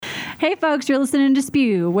Hey folks, you're listening to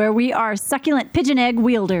Spew, where we are succulent pigeon egg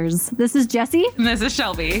wielders. This is Jessie. And this is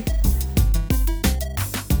Shelby.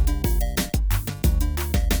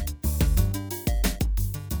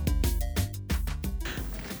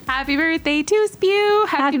 Happy birthday to Spew.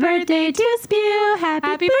 Happy birthday to Spew.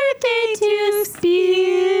 Happy birthday to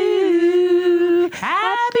Spew.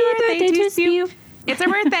 Happy birthday to Spew. It's our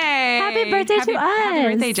birthday. Happy birthday to us. Happy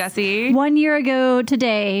birthday, Jessie. 1 year ago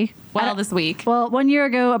today. Well, this week. Well, 1 year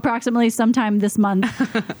ago, approximately sometime this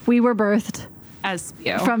month, we were birthed. As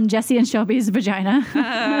Spew. From Jessie and Shelby's vagina.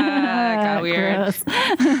 Got weird.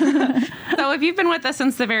 So if you've been with us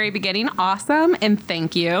since the very beginning, awesome, and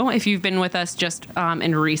thank you. If you've been with us just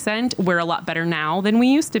in recent, we're a lot better now than we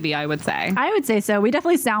used to be, I would say. I would say so. We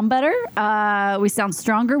definitely sound better. We sound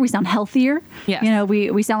stronger. We sound healthier. Yes. You know,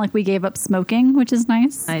 we sound like we gave up smoking, which is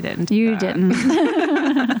nice. I didn't. You didn't.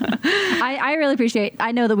 I really appreciate.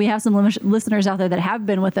 I know that we have some listeners out there that have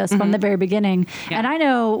been with us from the very beginning, and I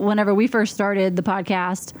know whenever we first started the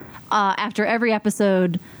podcast, after every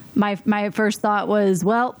episode, my first thought was,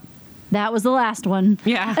 well, that was the last one.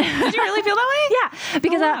 Yeah. Did you really feel that way? Yeah.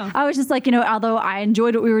 Because I was just like, you know, although I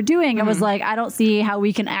enjoyed what we were doing, I was like, I don't see how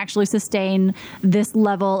we can actually sustain this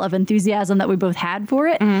level of enthusiasm that we both had for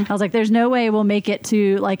it. I was like, there's no way we'll make it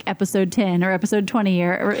to like episode 10 or episode 20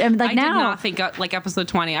 or like I now. did not think like episode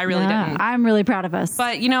 20. I really didn't. I'm really proud of us.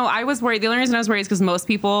 But, you know, I was worried. The only reason I was worried is because most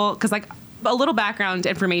people, because like, a little background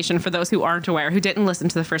information for those who aren't aware, who didn't listen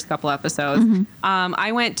to the first couple episodes.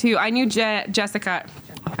 I knew Jessica.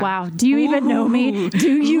 Wow. Do you even know me?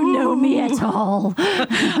 Do you know me at all?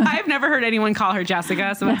 I've never heard anyone call her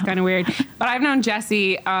Jessica, so that's kind of weird. But I've known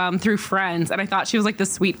Jessie through friends, and I thought she was like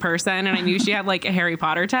this sweet person, and I knew she had like a Harry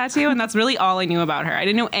Potter tattoo, and that's really all I knew about her. I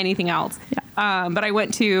didn't know anything else. Yeah. But I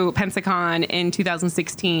went to Pensacon in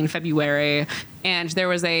 2016, February, and there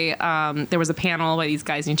was a panel by these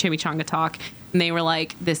guys named Chimichanga Talk, and they were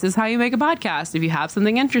like, this is how you make a podcast if you have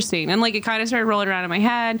something interesting. And like it kind of started rolling around in my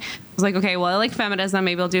head. I was like, okay, well, I like feminism.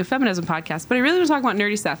 Maybe I'll do a feminism podcast. But I really want to talk about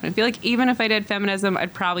nerdy stuff. And I feel like even if I did feminism,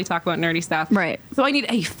 I'd probably talk about nerdy stuff. Right. So I need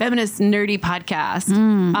a feminist nerdy podcast.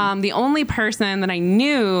 The only person that I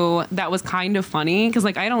knew that was kind of funny, because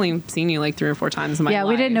like I'd only seen you like 3 or 4 times in my life. Yeah,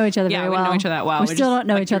 we didn't know each other very well. We didn't know each other that well. We still don't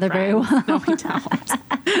know each other very well. No, we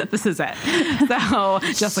don't. This is it. So,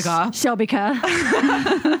 Jessica. Shelbyka.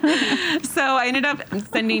 So I ended up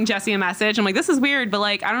sending Jessie a message. I'm like, this is weird, but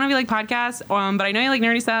like, I don't know if you like podcasts, but I know you like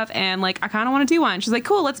nerdy stuff, and like, I kind of want to do one. She's like,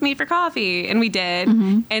 cool, let's meet for coffee. And we did.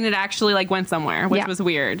 And it actually like went somewhere, which was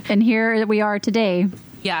weird. And here we are today.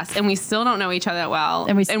 Yes, and we still don't know each other that well.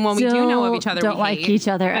 And when we do know of each other, don't we like hate. each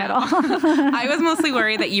other at all. I was mostly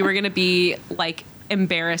worried that you were going to be like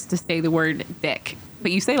embarrassed to say the word dick,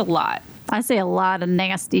 but you say it a lot. I say a lot of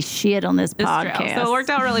nasty shit on this podcast. True. So it worked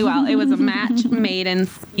out really well. It was a match made in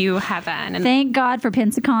Spew heaven. And thank God for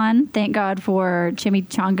Pensacon. Thank God for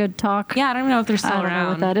Chimichanga Talk. Yeah, I don't even know if they're still around. I don't know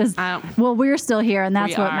what that is. Well, we're still here, and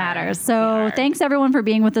that's what matters. So thanks, everyone, for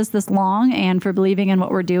being with us this long and for believing in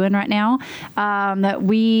what we're doing right now. Our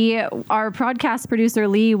podcast producer,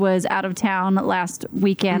 Lee, was out of town last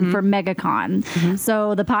weekend for MegaCon.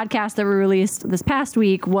 So the podcast that we released this past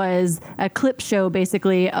week was a clip show,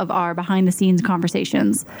 basically, of our behind-the-scenes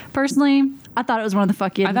conversations. Personally, I thought it was one of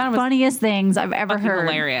the funniest things I've ever heard.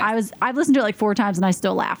 Hilarious. I've listened to it like 4 times and I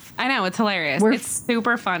still laugh. I know, it's hilarious. It's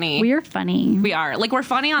super funny. We're funny. We are. Like, we're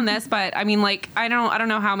funny on this, but I mean, like, I don't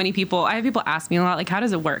know how many people. I have people ask me a lot, like, how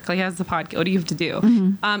does it work? Like, how's the podcast? What do you have to do?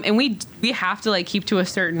 And we have to like keep to a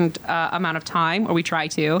certain amount of time, or we try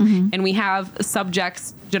to, and we have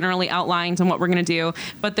subjects generally outlined on what we're gonna do.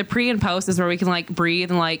 But the pre and post is where we can like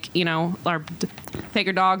breathe and like, you know, take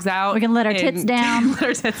our dogs out. We can let our tits down. Let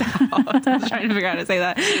our tits out. I was trying to figure out how to say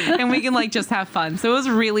that. And we can like just have fun. So it was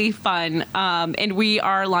really fun. And we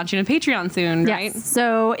are launching a Patreon soon, right? Yes.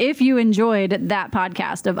 So if you enjoyed that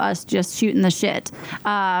podcast of us just shooting the shit,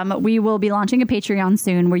 we will be launching a Patreon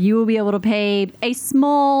soon where you will be able to pay a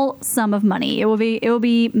small sum of money. It will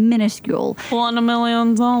be minuscule. $1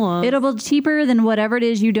 million. It'll be cheaper than whatever it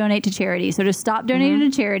is you donate to charity. So just stop donating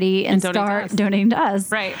to charity and start donating to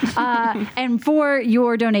us. Right. And for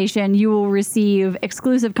your donation, you will receive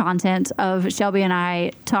exclusive content of Shelby and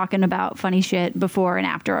I talking about funny shit before and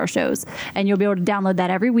after our shows. And you'll be able to download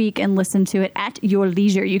that every week and listen to it at your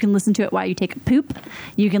leisure. You can listen to it while you take a poop.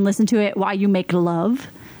 You can listen to it while you make love.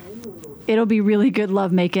 it'll be really good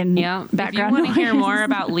lovemaking background If you want to hear noise. more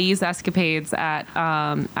about Lee's escapades at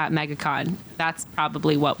MegaCon, that's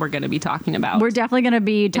probably what we're going to be talking about. We're definitely going to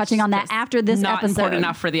be touching on that just after this not episode. important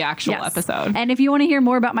enough for the actual Yes. episode. And if you want to hear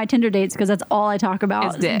more about my Tinder dates, because that's all I talk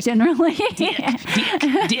about It's dick. generally.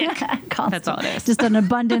 Dick. That's all it is. Just an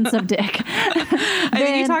abundance of dick. I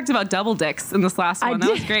think you talked about double dicks in this last one.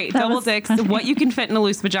 That was great. Double dicks, what you can fit in a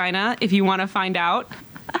loose vagina. If you want to find out,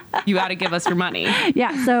 you got to give us your money.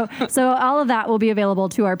 Yeah. So all of that will be available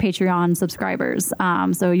to our Patreon subscribers.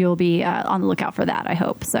 So you'll be on the lookout for that, I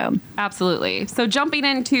hope. So Absolutely. So jumping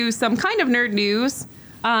into some kind of nerd news,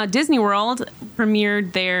 Disney World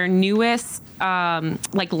premiered their newest land.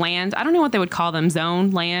 I don't know what they would call them.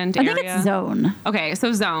 Zone, land, area. I think it's Zone. Okay,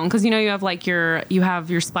 so Zone, because you have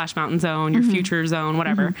your Splash Mountain Zone, your Future Zone,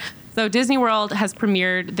 whatever. So Disney World has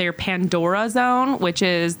premiered their Pandora Zone, which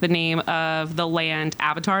is the name of the land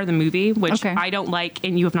Avatar, the movie, which I don't like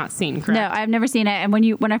and you have not seen, correct? No, I've never seen it. And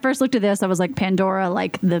when I first looked at this, I was like, Pandora,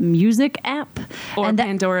 like the music app, or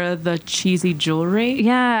Pandora, the cheesy jewelry.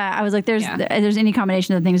 Yeah, I was like, there's any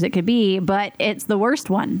combination of things it could be, but it's the worst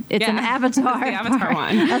one. It's an Avatar. It's the Avatar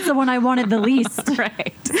one. That's the one I wanted the least.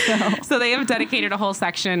 Right. So they have dedicated a whole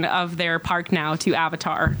section of their park now to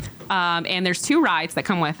Avatar. And there's 2 rides that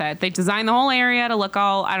come with it. They designed the whole area to look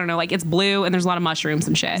all, I don't know, like it's blue and there's a lot of mushrooms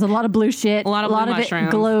and shit. There's a lot of blue shit. A lot of mushrooms.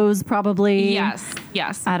 It glows probably.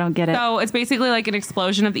 Yes. I don't get it. So it's basically like an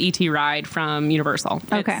explosion of the ET ride from Universal.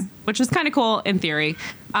 Which is kind of cool in theory.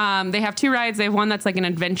 They have 2 rides. They have one that's like an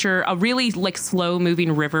adventure, a really like slow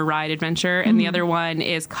moving river ride adventure. And the other one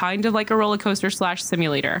is kind of like a roller coaster /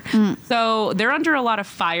 simulator. So they're under a lot of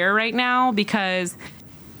fire right now because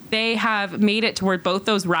they have made it to where both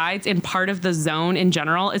those rides and part of the zone in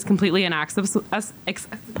general is completely inaccessible.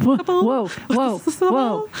 Whoa.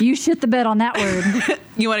 You shit the bed on that word.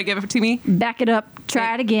 You want to give it to me? Back it up.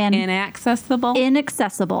 Try it again. Inaccessible.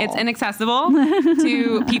 It's inaccessible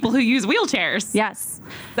to people who use wheelchairs. Yes.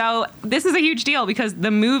 So this is a huge deal because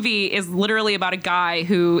the movie is literally about a guy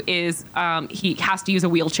who is, he has to use a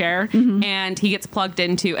wheelchair and he gets plugged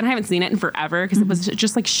into, and I haven't seen it in forever because it was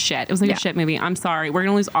just like shit. It was like a shit movie. I'm sorry. We're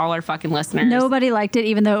going to lose all our fucking listeners. Nobody liked it,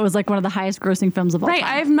 even though it was like one of the highest grossing films of all time.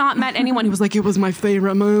 I have not met anyone who was like, it was my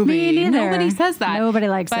favorite movie. Me neither. Nobody says that. Nobody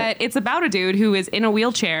likes it. But it's about a dude who is in a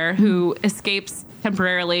wheelchair who escapes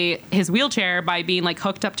temporarily his wheelchair by being like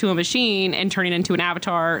hooked up to a machine and turning into an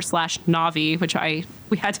avatar / Navi, which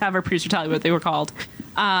we had to have our producer tell you what they were called.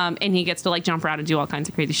 And he gets to like jump around and do all kinds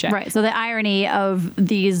of crazy shit. Right. So the irony of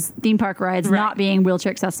these theme park rides not being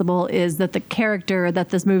wheelchair accessible is that the character that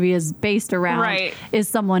this movie is based around is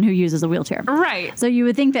someone who uses a wheelchair. Right. So you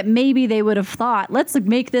would think that maybe they would have thought, let's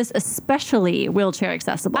make this especially wheelchair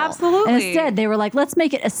accessible. Absolutely. And instead they were like, let's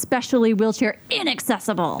make it especially wheelchair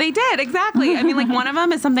inaccessible. They did. Exactly. I mean, like one of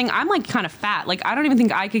them is something, I'm like kind of fat. Like I don't even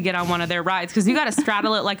think I could get on one of their rides because you got to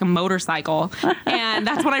straddle it like a motorcycle. And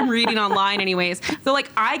that's what I'm reading online anyways. So like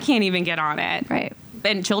I can't even get on it. Right.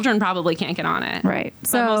 And children probably can't get on it. Right.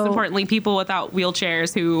 But most importantly, people without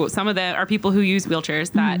wheelchairs who, some of them are people who use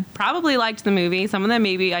wheelchairs that probably liked the movie. Some of them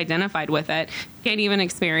maybe identified with it. Can't even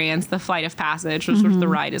experience the flight of passage, which the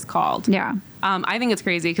ride is called. Yeah. I think it's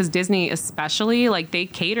crazy because Disney especially, like they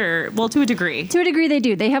cater, well, to a degree. To a degree they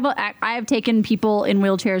do. They have, I have taken people in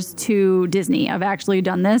wheelchairs to Disney. I've actually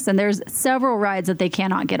done this, and there's several rides that they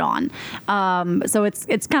cannot get on. So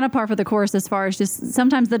it's kind of par for the course as far as just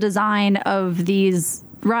sometimes the design of these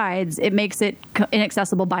rides, it makes it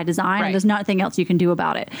inaccessible by design. And there's nothing else you can do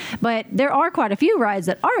about it. But there are quite a few rides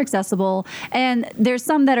that are accessible, and there's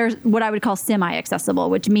some that are what I would call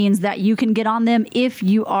semi-accessible, which means that you can get on them if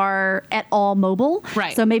you are at all mobile.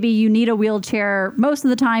 Right. So maybe you need a wheelchair most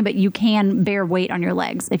of the time, but you can bear weight on your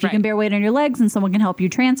legs. If you can bear weight on your legs and someone can help you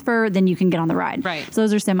transfer, then you can get on the ride. Right. So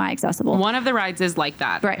those are semi-accessible. One of the rides is like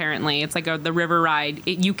that, apparently. It's like the river ride.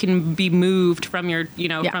 You can be moved from your,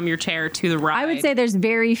 from your chair to the ride. I would say there's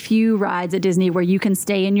very few rides at Disney where you can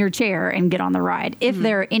stay in your chair and get on the ride, if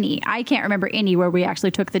there are any. I can't remember any where we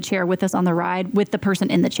actually took the chair with us on the ride with the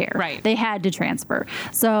person in the chair. Right. They had to transfer.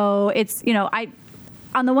 So it's,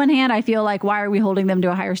 on the one hand, I feel like, why are we holding them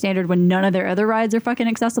to a higher standard when none of their other rides are fucking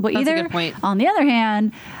accessible either? That's a good point. On the other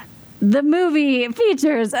hand, the movie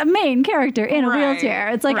features a main character in a wheelchair.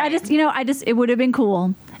 It's like, it would have been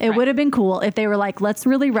cool. It would have been cool if they were like, let's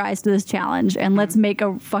really rise to this challenge and let's make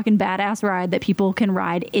a fucking badass ride that people can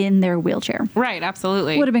ride in their wheelchair. Right,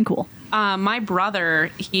 absolutely. Would have been cool. My brother,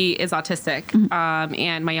 he is autistic,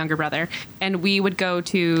 and my younger brother, and we would go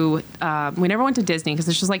to, we never went to Disney because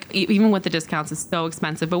it's just like, even with the discounts, it's so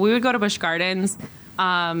expensive, but we would go to Busch Gardens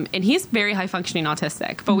And he's very high functioning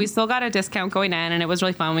autistic, but we still got a discount going in, and it was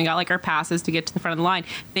really fun. We got like our passes to get to the front of the line.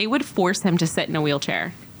 They would force him to sit in a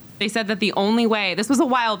wheelchair. They said that the only way, this was a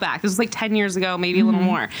while back, this was like 10 years ago, maybe a little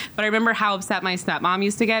more, but I remember how upset my stepmom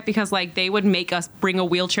used to get because like they would make us bring a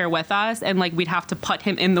wheelchair with us and like we'd have to put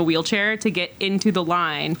him in the wheelchair to get into the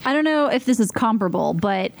line. I don't know if this is comparable,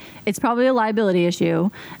 but it's probably a liability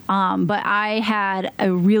issue. But I had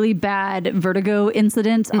a really bad vertigo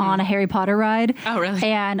incident on a Harry Potter ride. Oh, really?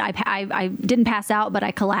 And I didn't pass out, but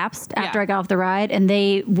I collapsed after I got off the ride, and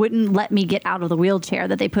they wouldn't let me get out of the wheelchair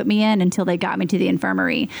that they put me in until they got me to the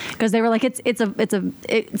infirmary. Because they were like,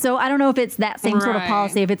 so I don't know if it's that same sort of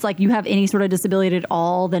policy. If it's like you have any sort of disability at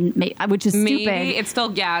all, then which is maybe stupid. It's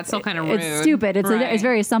still kind of rude. It's stupid. It's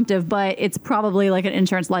very assumptive, but it's probably like an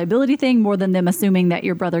insurance liability thing more than them assuming that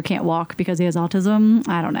your brother can't walk because he has autism.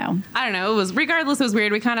 I don't know. It was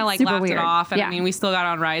weird. We kind of like Super laughed weird. it off, and I mean, we still got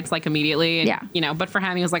on rides like immediately. And, but for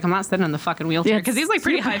him, he was like, I'm not sitting in the fucking wheelchair because he's like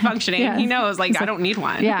pretty high functioning. He knows like I don't need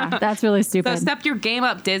one. Yeah, that's really stupid. So step your game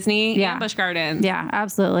up, Disney and Busch Gardens. Yeah,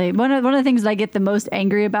 absolutely. One of the things that I get the most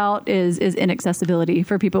angry about is inaccessibility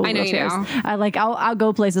for people with wheelchairs. I'll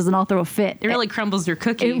go places and I'll throw a fit. It really crumbles your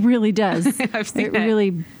cookie. It really does. I've seen it.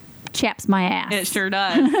 Really chaps my ass. It sure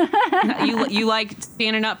does. you like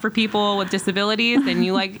standing up for people with disabilities, and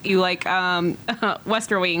you like West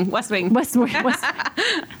Wing. I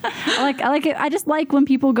like it. I just like when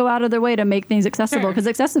people go out of their way to make things accessible, because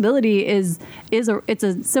accessibility is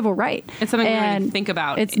a civil right. It's something we don't even think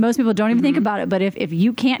about. Most people don't even think about it. But if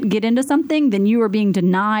you can't get into something, then you are being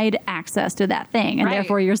denied access to that thing, and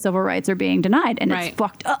therefore your civil rights are being denied, and it's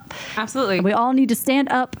fucked up. Absolutely. And we all need to stand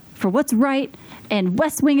up for what's right. And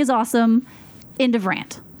West Wing is awesome. End of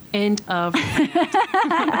rant. End of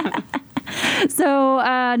rant. So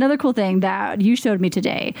another cool thing that you showed me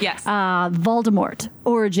today. Yes. Voldemort,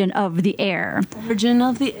 Origin of the Heir. Origin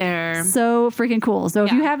of the Heir. So freaking cool. So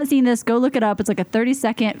if you haven't seen this, go look it up. It's like a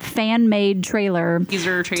 30-second fan-made trailer.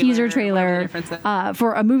 Teaser trailer.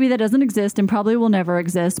 For a movie that doesn't exist and probably will never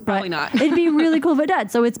exist. Probably not. It'd be really cool if it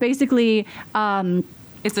did. So it's basically...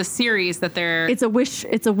 it's a series that they're... It's a wish.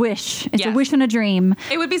 It's a wish. It's a wish and a dream.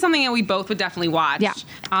 It would be something that we both would definitely watch. Yeah.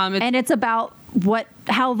 And it's about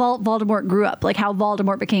how Voldemort grew up, like how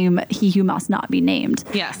Voldemort became he who must not be named.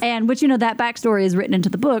 Yes. And which, that backstory is written into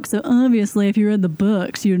the book. So obviously if you read the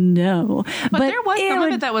books, you know. But there was some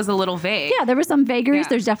of it that was a little vague. Yeah, there were some vagaries.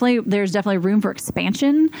 Yeah. There's definitely room for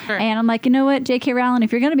expansion. Sure. And I'm like, you know what, J.K. Rowling,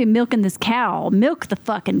 if you're going to be milking this cow, milk the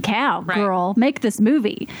fucking cow, girl. Make this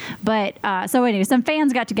movie. But so anyway, some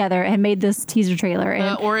fans got together and made this teaser trailer.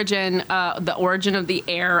 The origin of the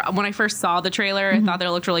heir. When I first saw the trailer, I thought that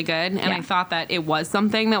it looked really good. And I thought that it was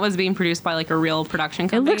something that was being produced by like a real production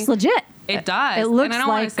company. It looks legit. It does. It looks and I don't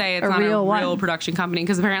like want to say it's a not real a real production company,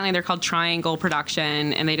 because apparently they're called Triangle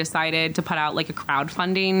Production, and they decided to put out like a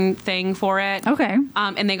crowdfunding thing for it. Okay.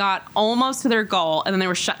 And they got almost to their goal, and then they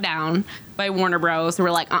were shut down by Warner Bros. Who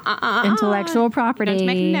were like, intellectual property. That's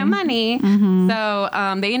making no money. Mm-hmm. So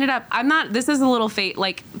they ended up, this is a little fate.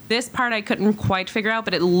 Like this part I couldn't quite figure out,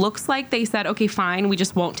 but it looks like they said, okay, fine, we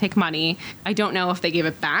just won't take money. I don't know if they gave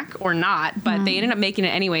it back or not, but they ended up making it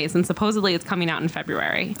anyways. And supposedly it's coming out in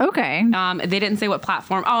February. Okay. They didn't say what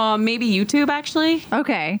platform. Oh, maybe YouTube actually.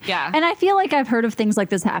 Okay. Yeah. And I feel like I've heard of things like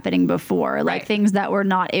this happening before, like things that were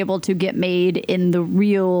not able to get made in the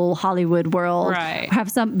real Hollywood world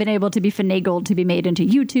have been able to be finagled to be made into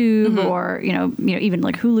YouTube or, even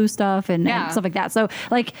like Hulu stuff and stuff like that. So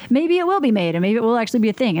like maybe it will be made and maybe it will actually be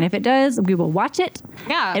a thing. And if it does, we will watch it.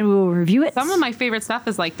 Yeah. And we will review it. Some of my favorite stuff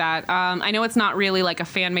is like that. I know it's not really like a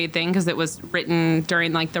fan-made thing because it was written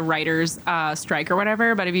during like the writers' strike or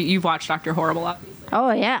whatever, but if you've watched Dr. Horrible, obviously.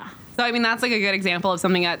 Oh, yeah. So, I mean, that's like a good example of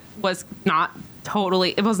something that was not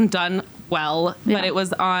totally, it wasn't done well, but it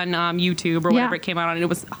was on YouTube or whatever it came out on, and it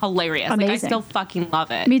was hilarious. Amazing. Like, I still fucking love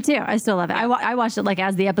it. Me too. I still love it. I watched it like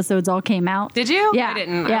as the episodes all came out. Did you? Yeah. I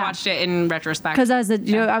didn't. Yeah. I watched it in retrospect. Because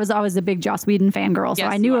I was always a big Joss Whedon fangirl, so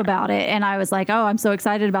I knew about it, and I was like, oh, I'm so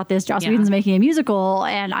excited about this. Joss Whedon's making a musical,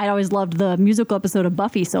 and I always loved the musical episode of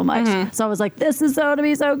Buffy so much. So I was like, this is going to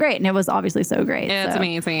be so great, and it was obviously so great. It's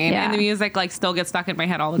amazing. Yeah. And the music like still gets stuck in my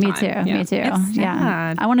head all the time. Me too.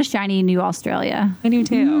 Yeah. I want a shiny new Australia. I do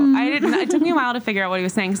too. It took me a while to figure out what he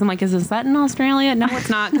was saying, because I'm like, is that in Australia? No, it's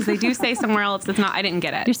not, because they do say somewhere else it's not. I didn't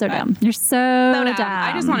get it. You're so dumb. You're so dumb.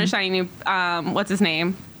 I just want a shiny new, what's his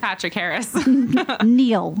name? Patrick Harris.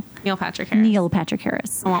 Neil Patrick Harris. Neil Patrick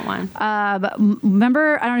Harris. I want one. But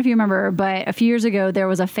remember, I don't know if you remember, but a few years ago there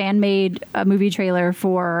was a fan-made movie trailer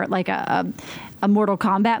for like a Mortal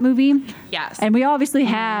Kombat movie. Yes. And we obviously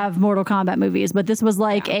have Mortal Kombat movies, but this was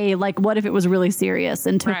like what if it was really serious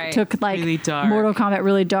and took like really dark. Mortal Kombat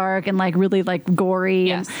really dark and like really like gory.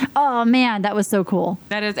 Yes. And, oh man, that was so cool.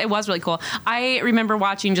 It was really cool. I remember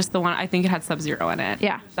watching just the one, I think it had Sub-Zero in it.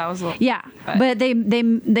 Yeah. That was a little, yeah. But they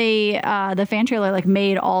the fan trailer like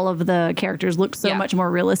made all of the characters look so much more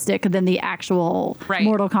realistic than the actual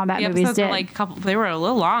Mortal Kombat movies did. Were like they were a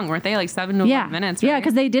little long, weren't they? Like 7 to 11 minutes. Right? Yeah,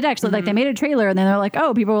 because they did actually like they made a trailer and then they're like,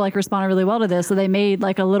 oh, people like responded really well to this, so they made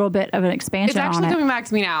like a little bit of an expansion. It's actually on it. coming back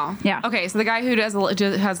to me now. Yeah. Okay, so the guy who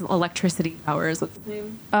has electricity powers. What's his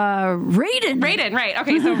name? Raiden. Raiden, right?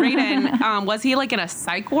 Okay, so Raiden, was he like in a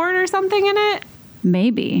psych ward or something in it?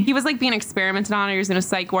 Maybe. He was like being experimented on, or he was in a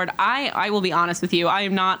psych ward. I will be honest with you. I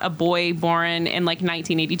am not a boy born in like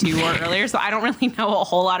 1982 or earlier, so I don't really know a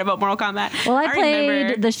whole lot about Mortal Kombat. Well, I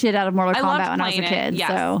played the shit out of Mortal Kombat when I was a kid. Yes.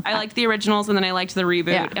 So I liked the originals, and then I liked the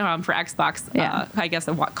reboot for Xbox. Yeah. I guess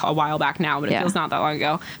a while back now, but it feels not that long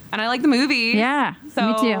ago. And I like the movie. Yeah, so,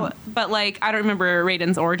 me too. But like, I don't remember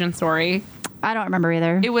Raiden's origin story. I don't remember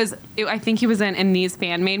either. I think he was in these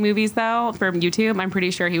fan-made movies, though, from YouTube. I'm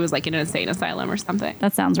pretty sure he was, like, in an insane asylum or something.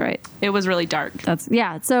 That sounds right. It was really dark.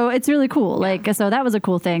 So it's really cool. Like, so that was a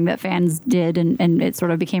cool thing that fans did, and it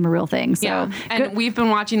sort of became a real thing. So and we've been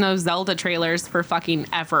watching those Zelda trailers for fucking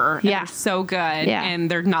ever. And they're so good,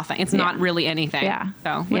 and they're nothing. It's not really anything. Yeah.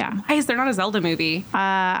 So, why is there not a Zelda movie?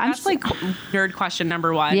 That's, like, nerd question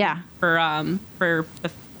number one. Yeah. For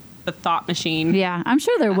the thought machine. Yeah, I'm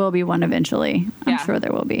sure there will be one eventually. I'm sure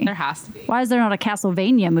there will be. There has to be. Why is there not a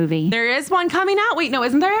Castlevania movie? There is one coming out. Wait, no,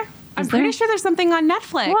 isn't there? I'm pretty sure there's something on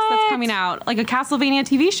Netflix that's coming out, like a Castlevania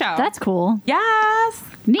TV show. That's cool. Yes.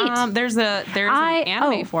 Neat. There's an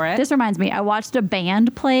anime for it. This reminds me. I watched a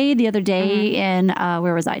band play the other day in,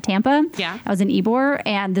 where was I? Tampa. Yeah. I was in Ybor,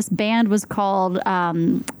 and this band was called, I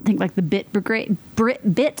think like the Bit Brigade.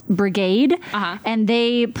 And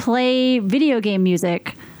they play video game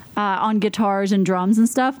music on guitars and drums and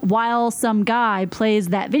stuff while some guy plays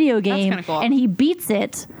that video game. That's kinda cool. And he beats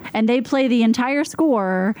it, and they play the entire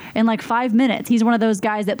score in like 5 minutes. He's one of those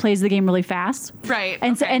guys that plays the game really fast. Right.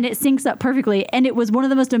 And so, and it syncs up perfectly, and it was one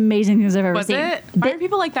of the most amazing things I've ever seen. Was it? Why are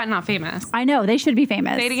people like that not famous? I know, they should be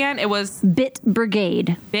famous. Say it again. It was Bit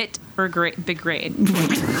Brigade. Bit Brigade.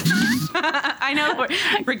 I know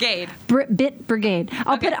Brigade. Bit Brigade.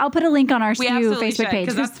 I'll put a link on our SKU Facebook page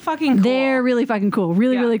because that's fucking cool. They're really fucking cool.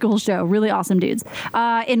 Really cool show. Really awesome dudes.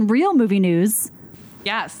 In real movie news,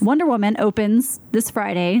 yes, Wonder Woman opens this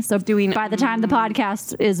Friday. So by the time the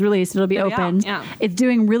podcast is released, it'll be opened. Yeah. It's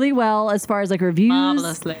doing really well as far as like reviews.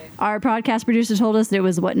 Marvelously. Our podcast producer told us that it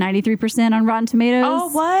was 93% on Rotten Tomatoes. Oh,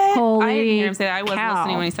 what? Holy I didn't hear him say that. I wasn't cow.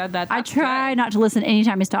 listening when he said that. I try not to listen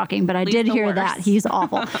anytime he's talking, but I did hear that. He's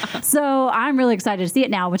awful. So I'm really excited to see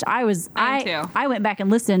it now, which I went back and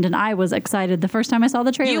listened, and I was excited the first time I saw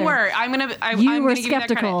the trailer. You were. I'm were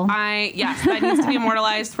skeptical. Yes, that needs to be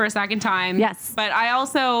immortalized for a second time. Yes. But I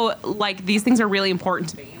also, like, these things are really important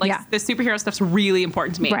to me. Like, the superhero stuff's really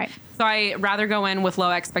important to me. Right. So I rather go in with low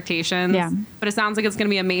expectations. Yeah. But it sounds like it's going to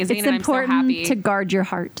be amazing, It's and I'm so happy. important to guard your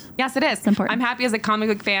heart. Yes, it is. It's important. I'm happy as a comic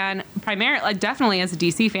book fan, primarily, definitely as a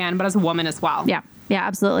DC fan, but as a woman as well. Yeah. Yeah,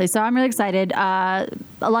 absolutely. So I'm really excited. A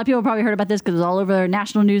lot of people probably heard about this because it was all over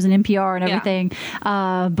national news and NPR and everything.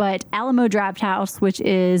 But Alamo Drafthouse, which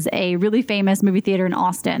is a really famous movie theater in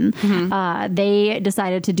Austin, they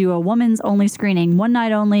decided to do a women's only screening, one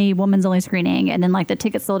night only, women's only screening. And then like the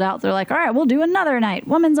tickets sold out. They're like, all right, we'll do another night,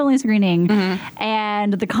 women's only screening.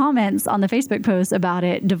 And the comments on the Facebook post about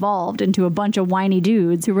it devolved into a bunch of whiny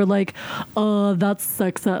dudes who were like, that's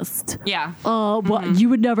sexist. Yeah. What, you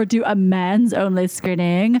would never do a men's only screening.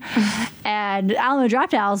 And Alamo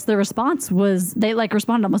Drafthouse, the response was they like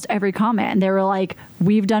responded to almost every comment, and they were like,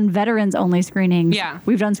 we've done veterans only screenings. Yeah.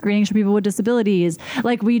 We've done screenings for people with disabilities.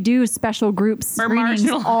 Like we do special group screenings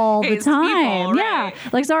all the time. People, right? Yeah.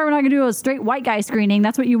 Like, sorry, we're not gonna do a straight white guy screening.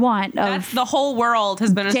 That's what you want. That's the whole world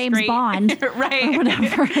has been a James straight, Bond. Right. Or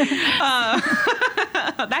whatever.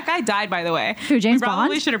 That guy died, by the way. Who, James we Bond?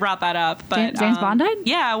 Probably should have brought that up. But James Bond died?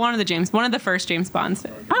 Yeah, one of the first James Bonds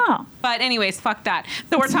did. Oh. But anyways, fuck that.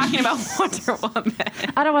 So we're talking about Wonder Woman.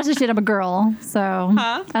 I don't watch this shit. I'm a girl, so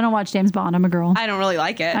I don't watch James Bond. I'm a girl. I don't really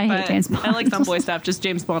like it. I hate James Bond. I like some boy stuff. Just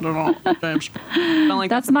James Bond. I don't like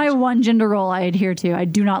That's my one gender role I adhere to. I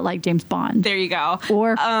do not like James Bond. There you go.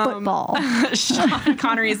 Or football. Sean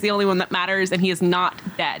Connery is the only one that matters, and he is not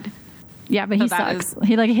dead. Yeah, but he sucks.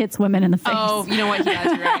 He like hits women in the face. Oh, you know what? He does.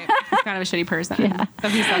 You're right. He's kind of a shitty person. Yeah. So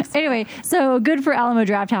he sucks. Anyway, so good for Alamo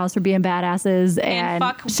Drafthouse for being badasses and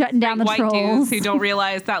fuck shutting down the white trolls dudes who don't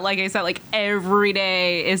realize that, like I said, like every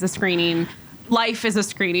day is a screening. life is a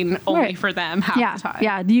screening only for them half the time.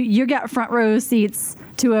 Yeah, you get front row seats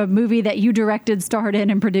to a movie that you directed, starred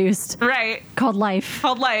in, and produced. Right. Called Life.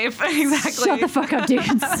 Exactly. Shut the fuck up,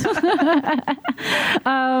 dudes.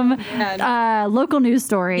 Local news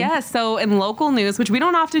story. Yes. So in local news, which we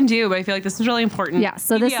don't often do, but I feel like this is really important. Yeah.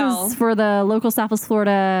 So TBL, this is for the local Southwest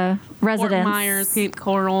Florida residents. Fort Myers, Cape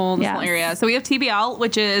Coral, this whole area. So we have TBL,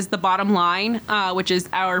 which is the Bottom Line, which is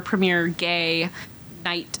our premier gay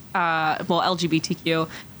night, LGBTQ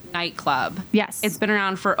nightclub. Yes. It's been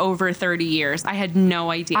around for over 30 years. I had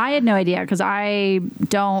no idea. I had no idea because I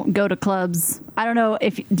don't go to clubs. I don't know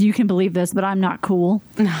if you can believe this, but I'm not cool.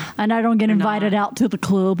 No. And I don't get invited out to the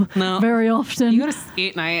club very often. You go to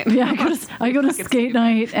skate night. Yeah, I go to skate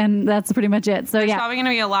night, and that's pretty much it. So There's probably going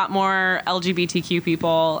to be a lot more LGBTQ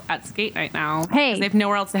people at skate night now. Hey. They have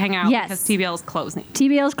nowhere else to hang out because TBL is closing.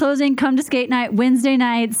 TBL is closing. Come to skate night Wednesday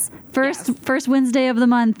nights. First Wednesday of the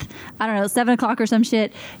month. I don't know, 7 o'clock or some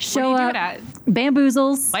shit. Show up.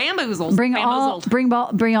 Bamboozles.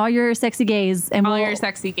 Bring all your sexy gays, and your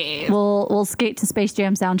sexy gays. We'll skate to Space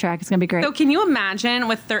Jam soundtrack. It's gonna be great. So can you imagine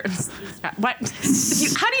with what?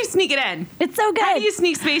 How do you sneak it in? It's so good. How do you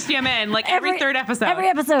sneak Space Jam in? Like every third episode. Every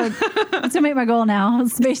episode. That's gonna make my goal now.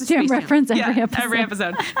 Space Jam reference every episode. Every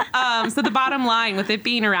episode. So the bottom line, with it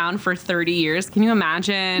being around for 30 years, can you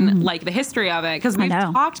imagine like the history of it? Because we've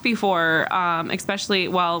talked before, especially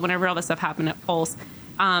whenever all this stuff happened at Pulse.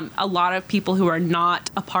 A lot of people who are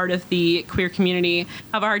not a part of the queer community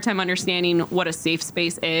have a hard time understanding what a safe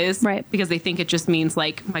space is, right? Because they think it just means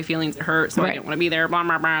like my feelings are hurt, so I don't want to be there, blah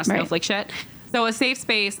blah blah, snowflake shit. So a safe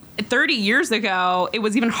space, 30 years ago, it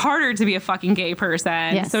was even harder to be a fucking gay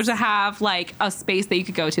person. Yes. So to have like a space that you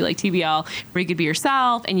could go to, like TBL, where you could be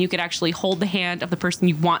yourself and you could actually hold the hand of the person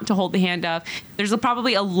you want to hold the hand of. There's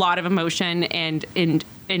probably a lot of emotion and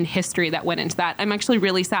in history that went into that. I'm actually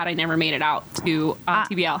really sad I never made it out to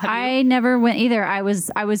TBL. Have you? I never went either. I was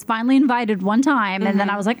finally invited one time, and then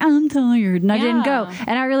I was like, I'm tired, and I didn't go.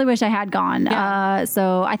 And I really wish I had gone. Yeah.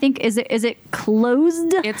 So I think is it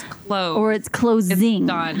closed? It's closed, or it's closing. It's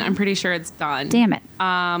done. I'm pretty sure it's done. Damn it.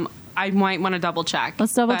 I might want to double check.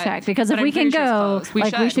 Let's double check, because if we can go,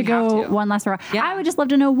 we should go one last round. Yeah. I would just love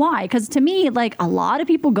to know why, because to me, like, a lot of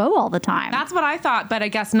people go all the time. That's what I thought, but I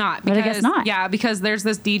guess not. Yeah, because there's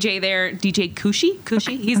this DJ there, DJ Kushi.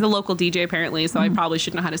 Okay. He's the local DJ apparently, so I probably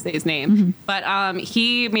should know how to say his name. But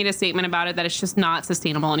he made a statement about it that it's just not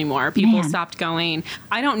sustainable anymore. People stopped going.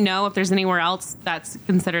 I don't know if there's anywhere else that's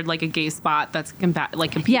considered like a gay spot that's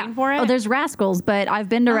competing for it. Oh, there's Rascals, but I've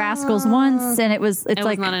been to Rascals once, and it's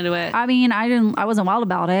like not into it. I mean, I wasn't wild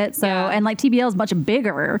about it. So, and like TBL is much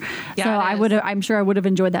bigger. Yeah, so I'm sure I would have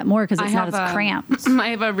enjoyed that more because it's not as cramped. I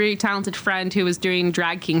have a really talented friend who was doing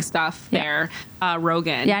drag king stuff there.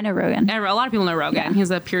 Rogan. Yeah, I know Rogan. A lot of people know Rogan. Yeah.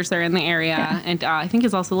 He's a piercer in the area, and I think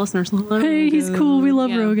he's also a listener. So hey, he's cool. We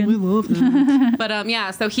love Rogan. We love him. But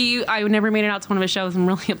so I never made it out to one of his shows. I'm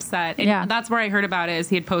really upset. And that's where I heard about it. Is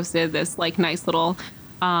he had posted this like nice little,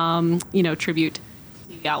 tribute.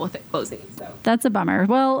 With it closing, so that's a bummer.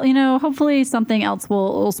 Well, hopefully something else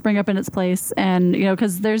will spring up in its place, and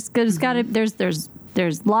because there's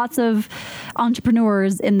lots of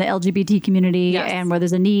entrepreneurs in the LGBT community, and where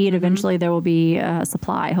there's a need, eventually there will be a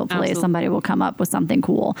supply. Hopefully somebody will come up with something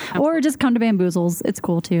cool, or just come to Bamboozles. It's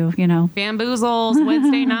cool too, Bamboozles,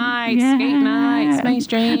 Wednesday night, skate night, Space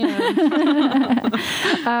Jam.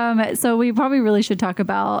 So we probably really should talk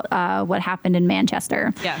about what happened in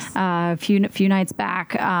Manchester. Yes. A few nights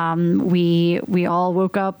back, we all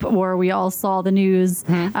woke up, or we all saw the news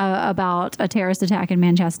about a terrorist attack in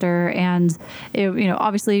Manchester, and it,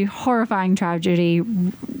 obviously horrifying tragedy,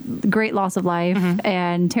 great loss of life,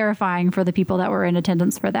 and terrifying for the people that were in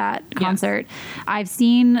attendance for that concert. Yes. I've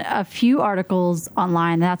seen a few articles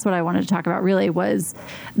online. That's what I wanted to talk about. Really was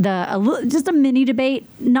just a mini debate.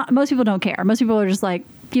 Not most people don't care. Most people are just like,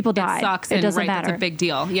 people died. It sucks. It doesn't matter. That's a big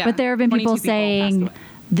deal. Yeah. But there have been people saying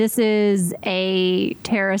this is a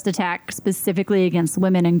terrorist attack specifically against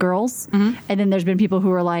women and girls. And then there's been people who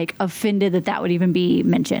are like offended that would even be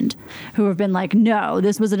mentioned, who have been like, no,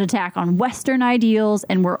 this was an attack on Western ideals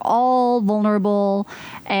and we're all vulnerable.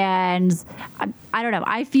 And I don't know.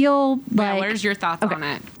 I feel like... where's your thoughts on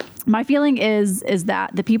it? My feeling is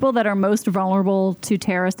that the people that are most vulnerable to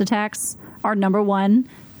terrorist attacks are, number one,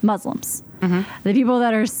 Muslims. The people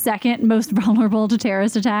that are second most vulnerable to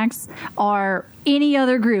terrorist attacks are any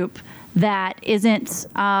other group that isn't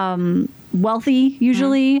wealthy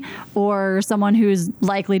usually, or someone who's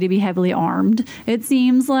likely to be heavily armed. It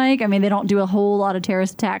seems like, I mean, they don't do a whole lot of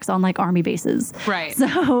terrorist attacks on like army bases. Right.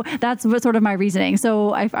 So that's what sort of my reasoning.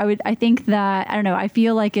 So I think that, I don't know, I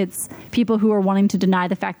feel like it's people who are wanting to deny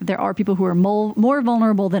the fact that there are people who are more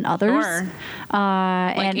vulnerable than others. Sure.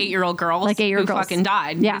 Like 8-year-old girls. Like 8-year-old girls. Fucking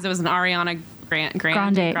died. Yeah. Because it was an Ariana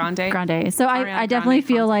Grande. So I definitely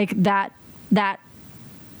feel like that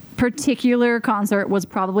particular concert was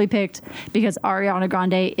probably picked because Ariana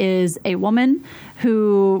Grande is a woman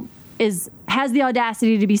who has the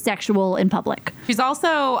audacity to be sexual in public. She's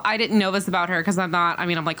also, I didn't know this about her because I'm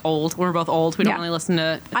like old. We're both old. We don't really listen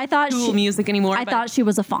to cool music anymore. I thought she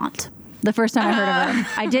was a font. The first time I heard of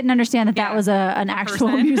her, I didn't understand that was an actual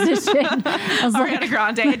musician. I was Ariana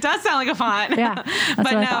Grande. It does sound like a font. Yeah.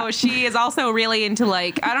 But no, she is also really into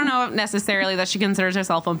like, I don't know necessarily that she considers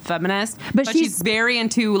herself a feminist, but she's very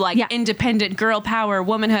into like independent girl power,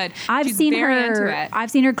 womanhood. She's seen very into it.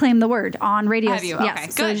 I've seen her claim the word on radio. Have you? Yes.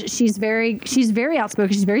 Okay, so good. she's very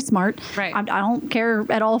outspoken. She's very smart. Right. I don't care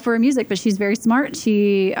at all for her music, but she's very smart.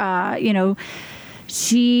 She,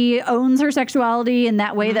 she owns her sexuality in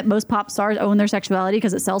that way that most pop stars own their sexuality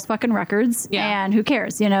because it sells fucking records. Yeah. And who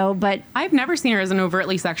cares, but I've never seen her as an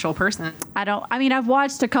overtly sexual person. I've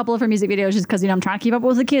watched a couple of her music videos just because, I'm trying to keep up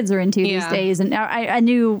with what the kids are into these days. And I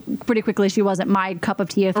knew pretty quickly she wasn't my cup of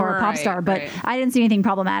tea for a pop star, but I didn't see anything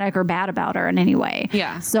problematic or bad about her in any way.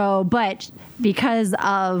 Yeah. So, but because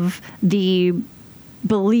of the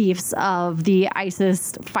beliefs of the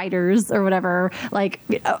ISIS fighters or whatever, like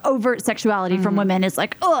overt sexuality from women is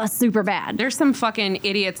like, super bad. There's some fucking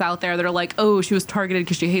idiots out there that are like, she was targeted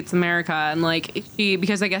because she hates America. And like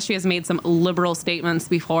because I guess she has made some liberal statements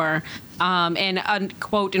before. And a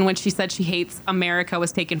quote in which she said she hates America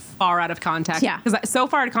was taken far out of context. Yeah. Because so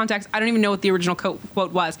far out of context, I don't even know what the original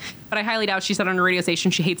quote was, but I highly doubt she said on a radio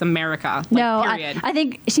station she hates America. No, period. I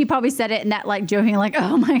think she probably said it in that like joking, like,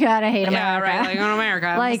 oh my God, I hate America. Yeah, right. Like on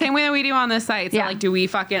America. Like, the same way that we do on this site. So like, do we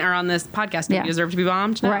fucking, or on this podcast, do we deserve to be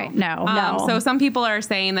bombed? No. Right. No. So some people are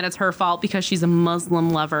saying that it's her fault because she's a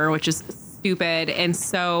Muslim lover, which is stupid, and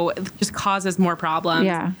so it just causes more problems.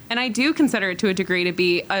 Yeah. And I do consider it to a degree to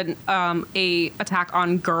be a attack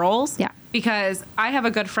on girls. Yeah. Because I have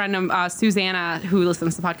a good friend, Susanna, who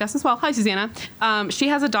listens to the podcast as well. Hi, Susanna. She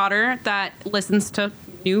has a daughter that listens to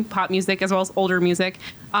new pop music as well as older music,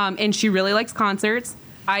 and she really likes concerts.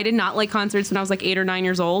 I did not like concerts when I was like 8 or 9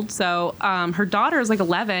 years old. So her daughter is like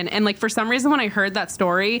 11. And like for some reason, when I heard that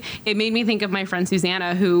story, it made me think of my friend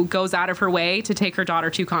Susanna, who goes out of her way to take her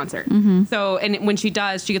daughter to concert. Mm-hmm. So, and when she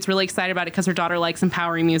does, she gets really excited about it because her daughter likes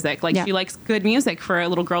empowering music. Like she likes good music for a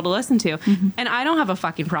little girl to listen to. Mm-hmm. And I don't have a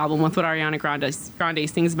fucking problem with what Ariana Grande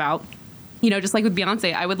sings about. Just like with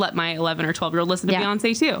Beyonce, I would let my 11 or 12-year-old listen to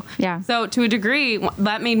Beyonce too. Yeah. So to a degree,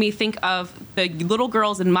 that made me think of the little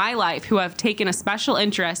girls in my life who have taken a special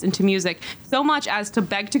interest into music so much as to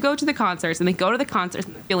beg to go to the concerts, and they go to the concerts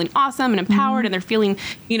and they're feeling awesome and empowered, and they're feeling,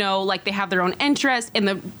 like they have their own interests, and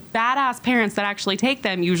the badass parents that actually take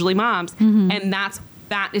them, usually moms, and that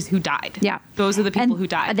is who died. Yeah. Those are the people who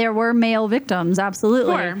died. There were male victims,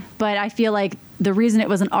 absolutely. Sure. But I feel like the reason it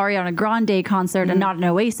was an Ariana Grande concert and not an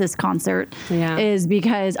Oasis concert is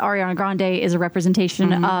because Ariana Grande is a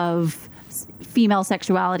representation of female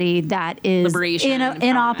sexuality that is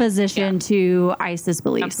in opposition to ISIS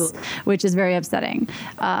beliefs, which is very upsetting.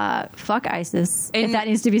 Fuck ISIS, if that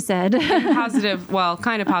needs to be said.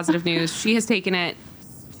 Kind of positive news. She has taken it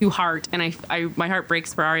to heart, and my heart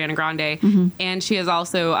breaks for Ariana Grande. And she is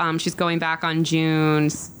also she's going back on June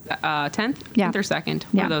 10th or 2nd.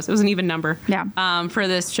 One of those. It was an even number. For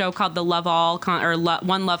this show called the Love All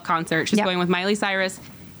One Love concert. She's going with Miley Cyrus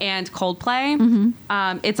and Coldplay.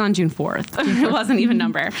 It's on June 4th. It wasn't even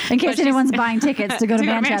number. In case anyone's buying tickets to go to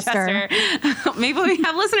Manchester. Maybe we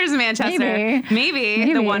have listeners in Manchester.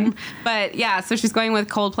 Maybe. The one. But so she's going with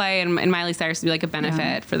Coldplay and Miley Cyrus to be like a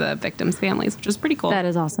benefit for the victims' families, which is pretty cool. That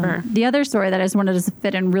is awesome. The other story that I just wanted to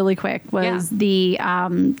fit in really quick was the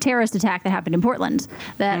terrorist attack that happened in Portland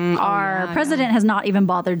that our president has not even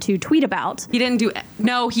bothered to tweet about. He didn't do.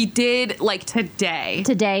 No, he did like today.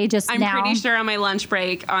 Today, just I'm now. I'm pretty sure on my lunch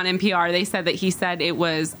break on NPR, they said that he said it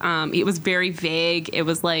was very vague. It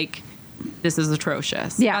was like, this is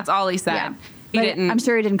atrocious. Yeah. That's all he said. Yeah. He didn't. I'm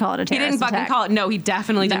sure he didn't call it a terrorist attack. He didn't fucking call it. No, he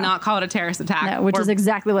definitely did not call it a terrorist attack. No, which is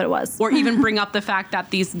exactly what it was. Or even bring up the fact that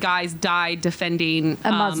these guys died defending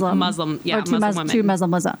a Muslim, or two Muslim women.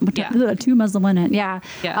 Two Muslim women. Yeah.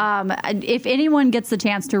 If anyone gets the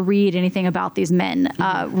chance to read anything about these men,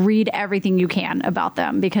 read everything you can about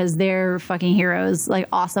them, because they're fucking heroes. Like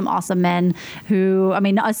awesome men who, I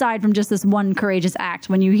mean, aside from just this one courageous act,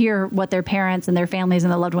 when you hear what their parents and their families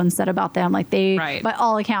and their loved ones said about them, like they, by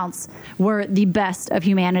all accounts, were the best of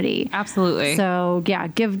humanity. Absolutely. So yeah,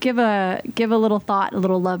 give a little thought, a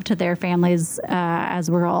little love to their families as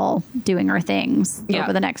we're all doing our things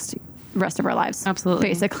over the next rest of our lives. Absolutely.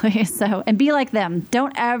 Basically. So, and be like them.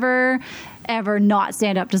 Don't ever not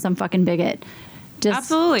stand up to some fucking bigot. Just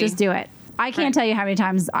do it. I can't tell you how many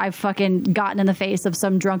times I've fucking gotten in the face of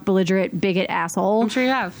some drunk, belligerent, bigot asshole. I'm sure you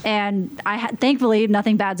have. And thankfully,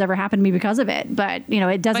 nothing bad's ever happened to me because of it. But, you know,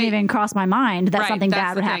 it doesn't even cross my mind that something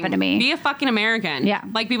bad would happen to me. Be a fucking American. Yeah.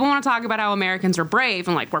 Like, people want to talk about how Americans are brave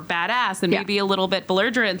and, like, we're badass and maybe a little bit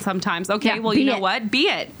belligerent sometimes. Okay, well, you know what? Be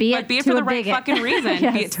it. Be it for the right fucking reason.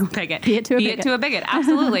 Yes. Be it to a bigot. Be it to a bigot.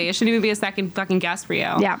 Absolutely. It shouldn't even be a second fucking guess for you.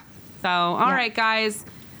 Yeah. So, all right, guys.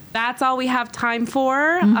 That's all we have time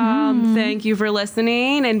for. Thank you for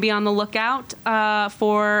listening, and be on the lookout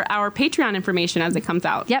for our Patreon information as it comes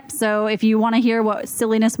out. Yep. So if you want to hear what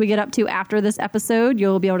silliness we get up to after this episode,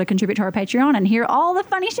 you'll be able to contribute to our Patreon and hear all the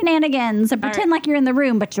funny shenanigans and pretend like you're in the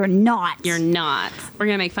room, but you're not. You're not. We're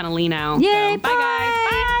going to make fun of Lino. Yay. So,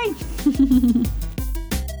 bye, guys. Bye.